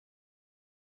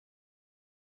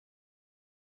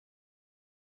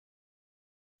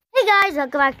Hey guys,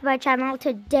 welcome back to my channel.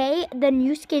 Today the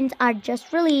new skins are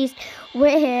just released.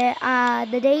 We're here.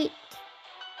 The date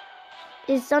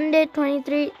is Sunday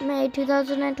 23 May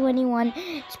 2021.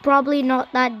 It's probably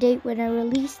not that date when I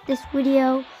release this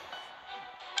video,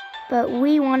 but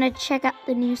we want to check out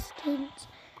the new skins.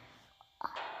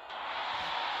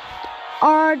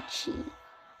 Archie,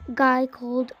 guy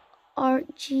called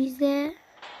Archie's there.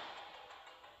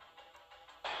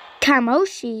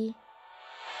 Kamoshi.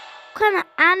 What kind of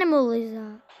animal is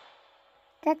that?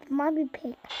 That's mommy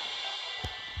pig.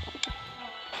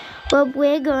 But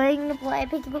we're going to play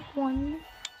Piggy Book 1.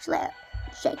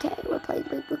 JK, we're playing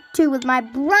Piggy Book 2 with my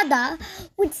brother,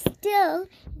 which still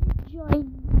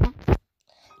join me.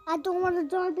 I don't want to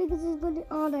join because he's going to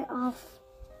on it off.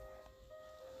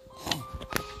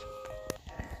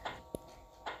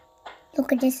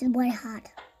 Look at this, is way hard.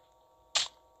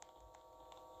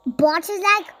 Bot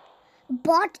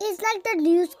is like the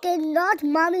new skin, not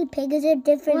mommy pig. Is a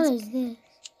different. What is this?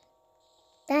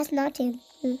 That's not him.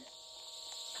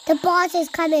 The boss is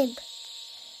coming.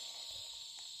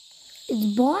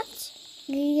 It's bots?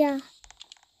 Yeah.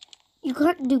 You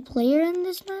can't do player in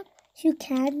this map? You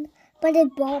can, but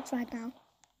it's bots right now.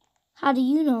 How do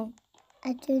you know?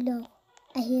 I do know.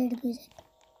 I hear the music.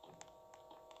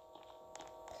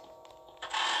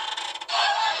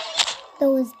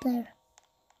 No, it's player.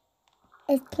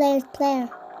 It's player.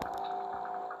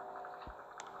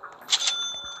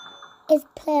 It's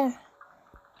player.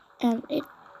 And it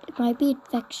might be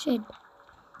infection.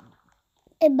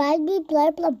 It might be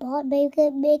player plus bot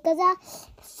because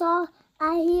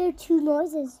I hear two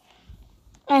noises.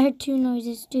 I heard two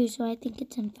noises too, so I think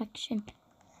it's infection.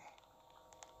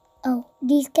 Oh,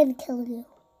 these can kill you.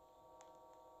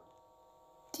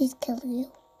 These kill you.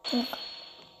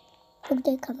 Look,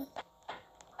 they're coming.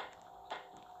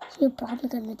 You're probably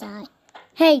gonna die.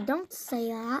 Hey, don't say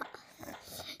that.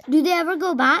 Do they ever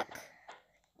go back?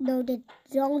 No, they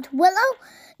don't. Willow,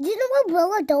 do you know what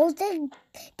Willow does? They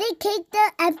kick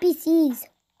the NPCs.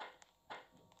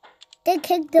 They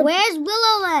kick the... Where's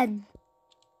Willow then?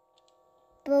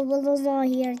 But Willow's not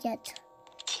here yet.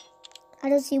 I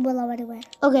don't see Willow anywhere.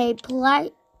 Okay,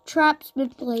 trap's been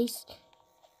placed.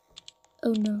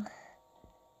 Oh no.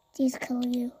 These kill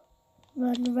you.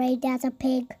 Run, Ray, that's a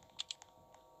pig.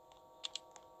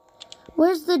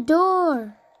 Where's the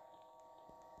door?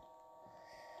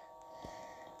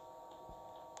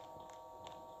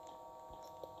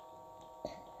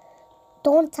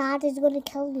 Don't touch, it's going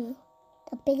to kill you.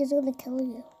 The pig is going to kill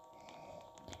you.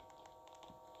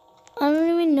 I don't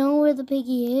even know where the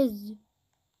piggy is.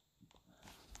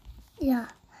 Yeah.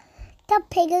 The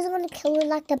pig is going to kill you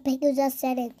like the pig is just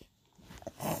sitting.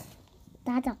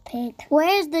 That's a pig.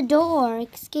 Where's the door?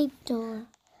 Escape door.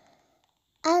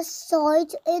 I saw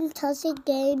it in Toxic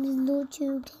Games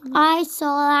YouTube. I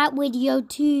saw that video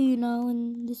too,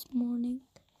 in this morning.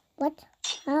 What?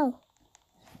 How?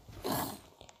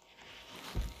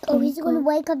 Oh, he's going to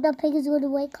wake up. The pig is going to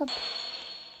wake up.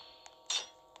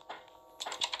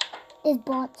 It's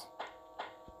bot.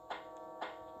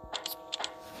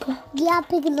 Yeah,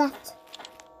 pig left.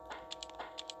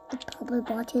 It's probably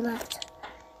bot who left.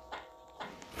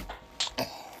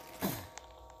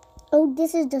 Oh,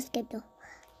 this is the skip though.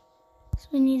 So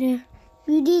we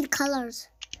need colors.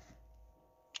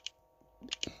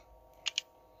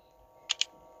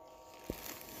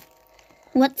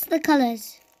 What's the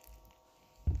colors?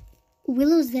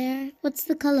 Willow's there. What's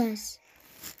the colors?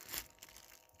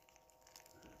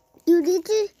 You need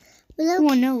to... Willow,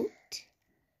 one note.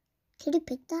 Can you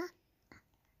pick that?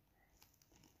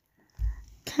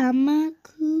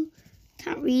 Kamaku.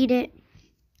 Can't read it.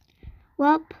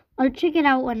 Well, I'll check it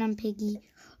out when I'm Piggy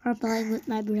or playing with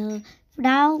my brother. For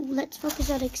now, let's focus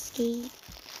on escape.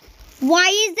 Why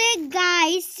is there a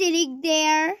guy sitting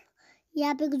there?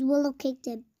 Yeah, because Willow kicked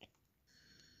him.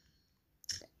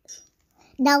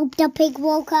 Now the pig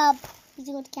woke up. He's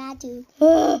going to catch you.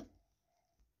 The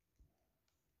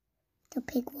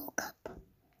pig woke up.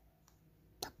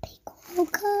 The pig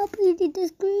woke up. You need the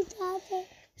screwdriver.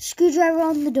 Screwdriver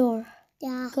on the door.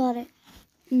 Yeah. Got it.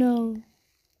 No.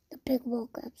 The pig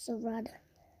woke up, so run.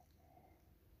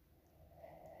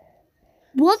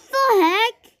 What the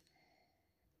heck?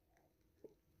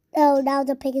 Oh, now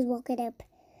the pig is woken up.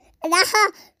 And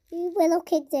Willow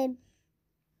kicked him.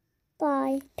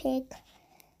 Bye, pig.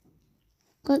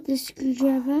 Got the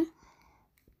screwdriver.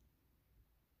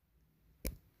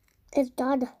 It's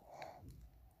done.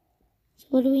 So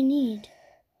what do we need?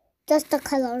 Just the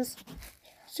colors.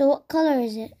 So what color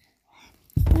is it?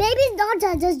 Maybe it's not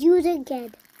done. Just use it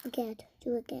again.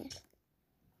 Do it again.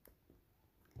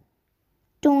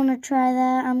 Don't want to try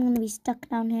that. I'm going to be stuck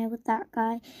down here with that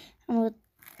guy. I'm going to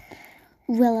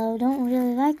Willow. Don't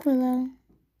really like Willow.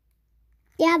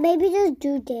 Yeah, maybe just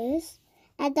do this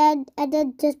and then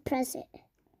just press it.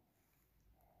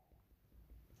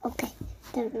 Okay.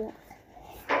 There we go.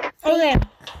 Okay.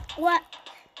 What?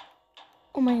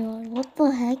 Oh my god, what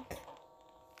the heck?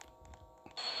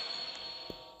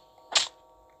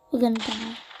 We're gonna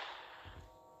die.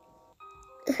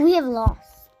 We have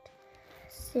lost.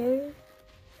 Seriously?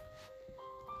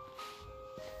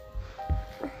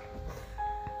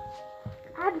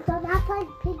 I'm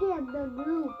playing Piggy and the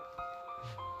noob.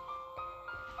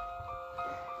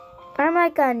 I'm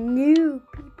like a noob,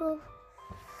 people.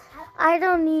 I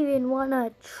don't even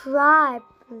wanna try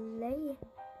playing.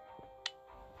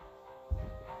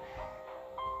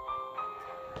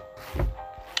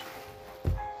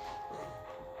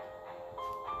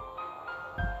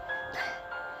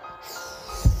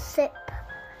 Sip.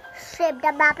 Sip.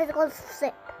 The map is called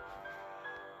Sip.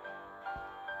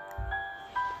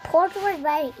 Port was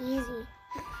very easy.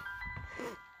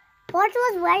 Port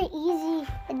was very easy.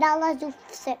 And now let's do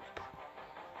Sip.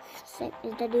 Sip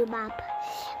is the new map.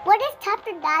 When is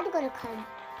Chapter 9 gonna come?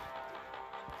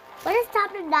 When is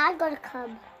Chapter 9 gonna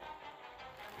come?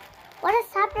 When is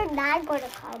Chapter 9 gonna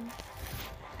come?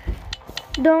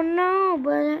 Don't know,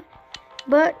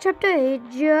 but Chapter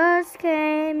 8 just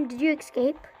came. Did you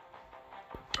escape?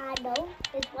 I know.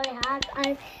 It's very hard.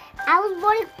 I was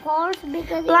voting pause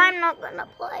because I'm not gonna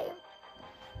play.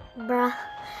 Bruh.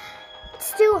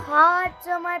 It's too hard,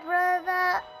 so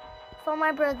for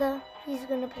my brother, he's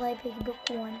gonna play Piggy Book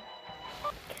 1.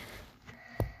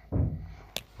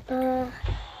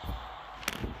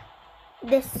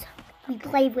 This, we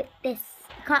play with this.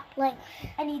 You can't play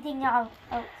anything else.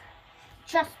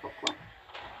 Just Book 1.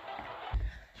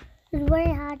 It's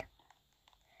very hard.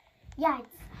 Yeah,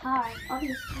 it's hard,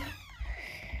 obviously.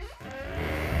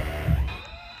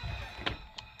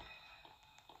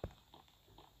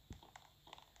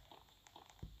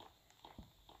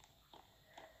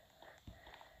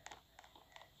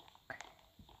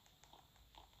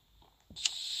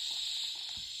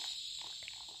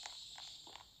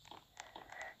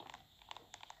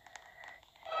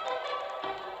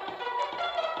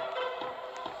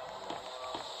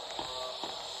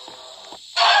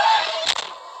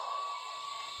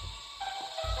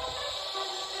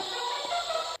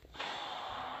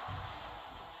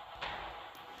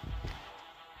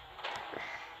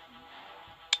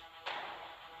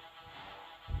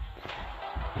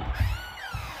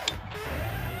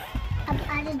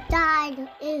 I just died.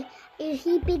 If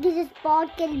he because his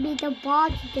bot killed me, the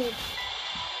bot did.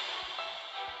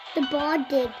 The bot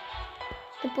did.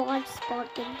 The bot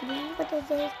spot killed me. What is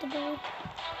this? The bot.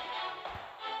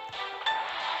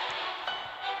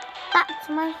 That's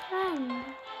my friend.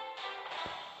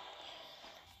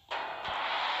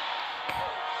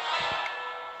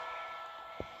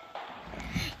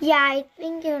 Yeah, I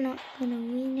think you're not gonna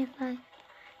win if I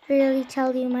really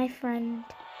tell you, my friend.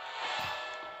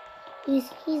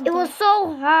 He's it was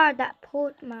so hard, that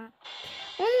port map.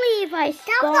 Only if I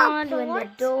spawned when the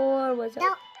door was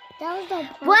open. That was the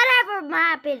port. Whatever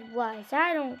map it was,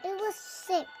 I don't. It was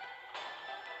Ship.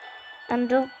 I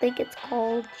don't think it's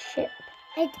called Ship.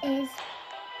 It is.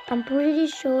 I'm pretty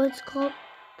sure it's called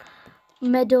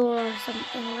Meadow or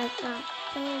something like that.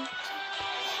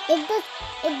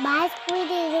 In my screen,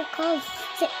 it's called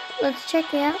Ship. Let's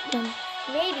check it out then.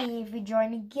 Maybe if we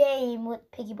join a game with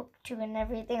Piggy Book 2 and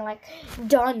everything, like,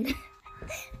 done.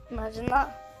 Imagine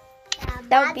that.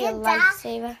 That would be a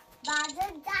lifesaver.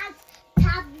 Imagine that.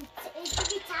 It should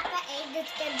be Chapter 8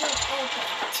 that's going to be open.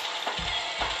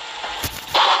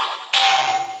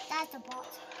 That's a bot.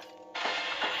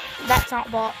 That's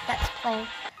not bot. That's play.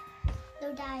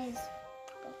 No, that is.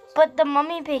 But the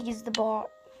mummy pig is the bot.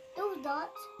 No,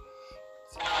 not.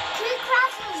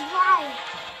 Kreekcraft was right.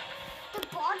 The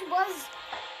bot was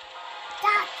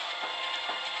that.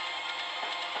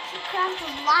 Kreekcraft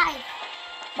was live.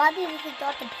 Maybe we could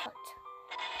got the bot.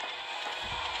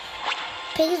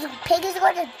 Piggy's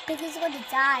going to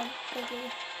die.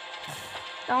 Piggy.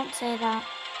 Don't say that.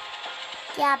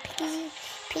 Yeah, Piggy's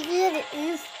going to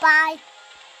oof by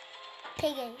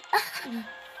Piggy.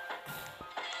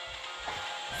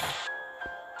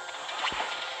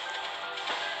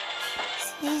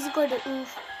 He's going to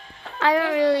oof. I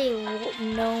don't really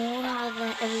know how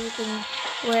everything,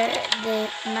 where the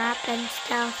map and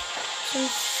stuff. So I'm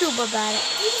super bad at it.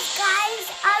 These guys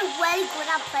are really good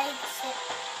at playing Ship.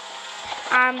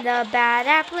 I'm the bad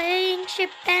at playing Ship,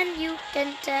 and you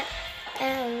can tell.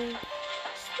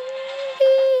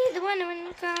 The one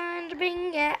who can't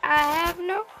bring it, I have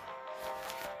no.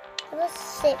 It was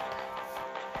Ship.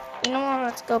 You know what?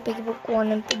 Let's go Piggy Book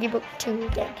 1 and Piggy Book 2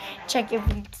 again. Check if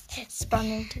we spawn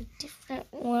into different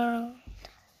world.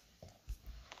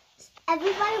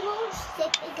 Everybody won't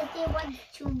stick because they want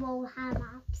to roll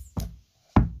maps.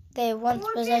 They once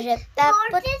was a ship that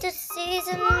put the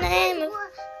season name.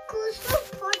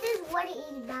 For this what is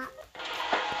that?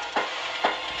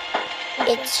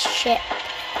 It's ship.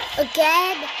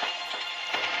 Again.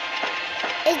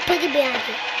 It's Piggy behind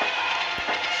you.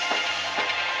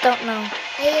 Don't know.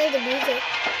 I hear the music.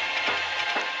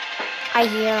 I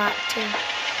hear that too.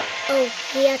 Oh,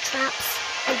 we have traps.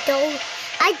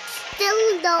 I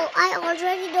still know. I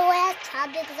already know I have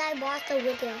traps because I watched the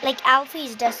video. Like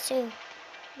Alfie's does too.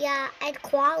 Yeah, and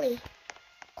Quali.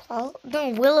 No,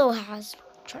 Willow has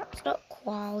traps, not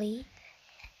Quali.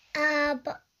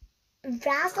 But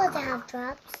Raz doesn't have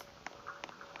traps.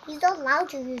 He's not allowed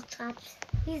to use traps.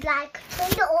 He's like,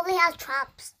 Trader only has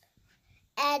traps.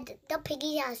 And the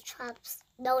Piggy has traps.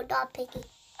 No, not Piggy.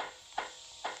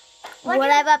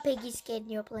 Whatever Piggy skin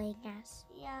you're playing as.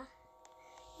 Yeah.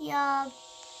 Yeah,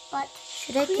 but...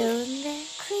 Should I go in there?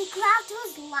 kreekcraft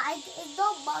was like, it's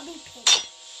not Mommy Pig.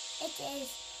 It is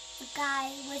the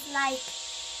guy with like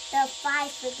the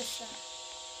 5-figure shirt.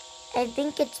 I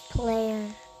think it's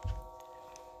player.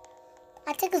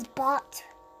 I think it's bot.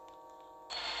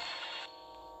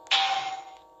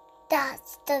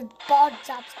 That's the bot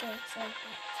job skill.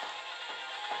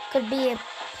 Could be a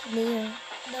player.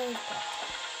 No, it's bot.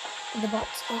 The bot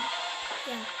skin.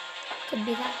 Yeah. Could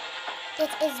be that.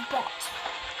 It is bot.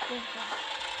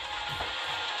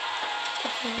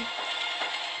 Okay.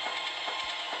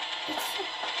 It's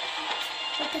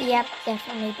Yep,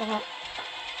 definitely bot.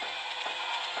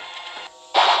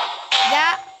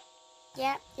 Yeah.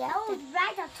 Yeah. That was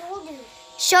right, I told you.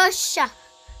 Shush.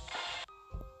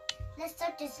 Let's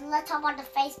start this. Let's talk about the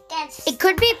face dance. It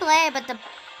could be player, but the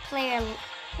player...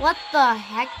 What the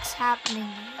heck's happening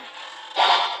here?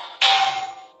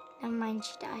 Never mind,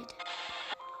 she died.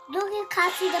 Look, you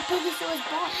can't see the Piggy, so it's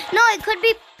bot. No, it could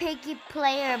be Piggy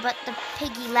player, but the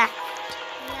Piggy left.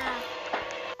 Yeah.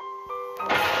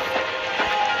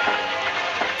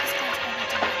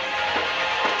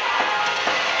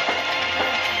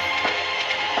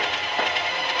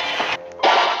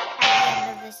 At the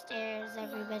end of the stairs,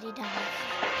 everybody dies.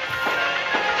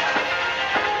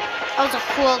 That was a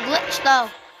cool glitch, though.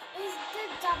 Is the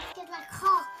jump get like,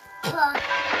 huh? You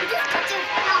just put your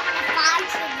head on the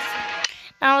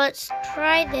 5 Now let's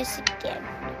try this again.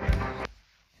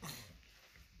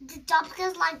 The jump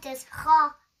goes like this, huh?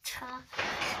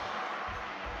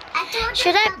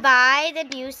 Should I buy the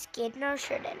new skin or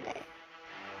shouldn't I?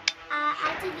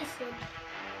 I think you should.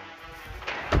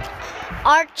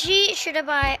 Archie, should I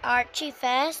buy Archie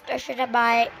first or should I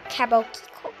buy kamoshi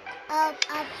Coke?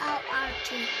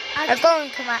 Archie. I'm going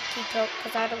Kamaki Coke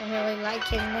because I don't really like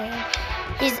his name.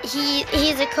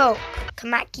 He's a Coke.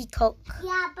 Kamaki Coke.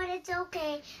 Yeah, but it's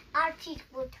okay. Archie's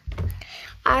good.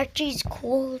 Archie's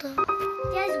cool though.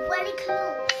 Yeah, it's very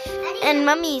cool. And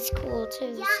Mummy's cool too.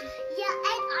 Yeah,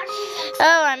 and Archie's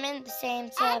Oh, I'm in the same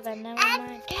server. Never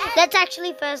mind. Let's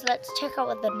actually first let's check out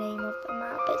what the name of the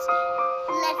map is.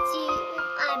 Let's see.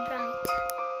 I'm right.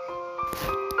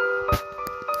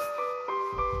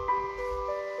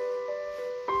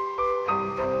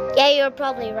 Yeah, you're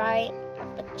probably right,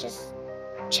 but just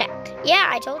check. Yeah,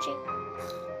 I told you.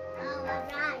 Oh, I'm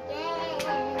right.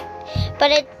 Yay.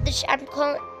 But I'm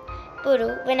calling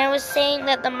Buru. When I was saying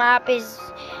that the map's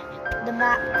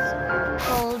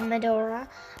called Medora,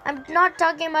 I'm not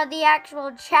talking about the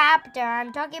actual chapter.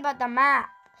 I'm talking about the map,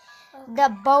 the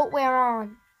boat we're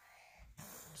on.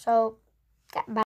 So, bye.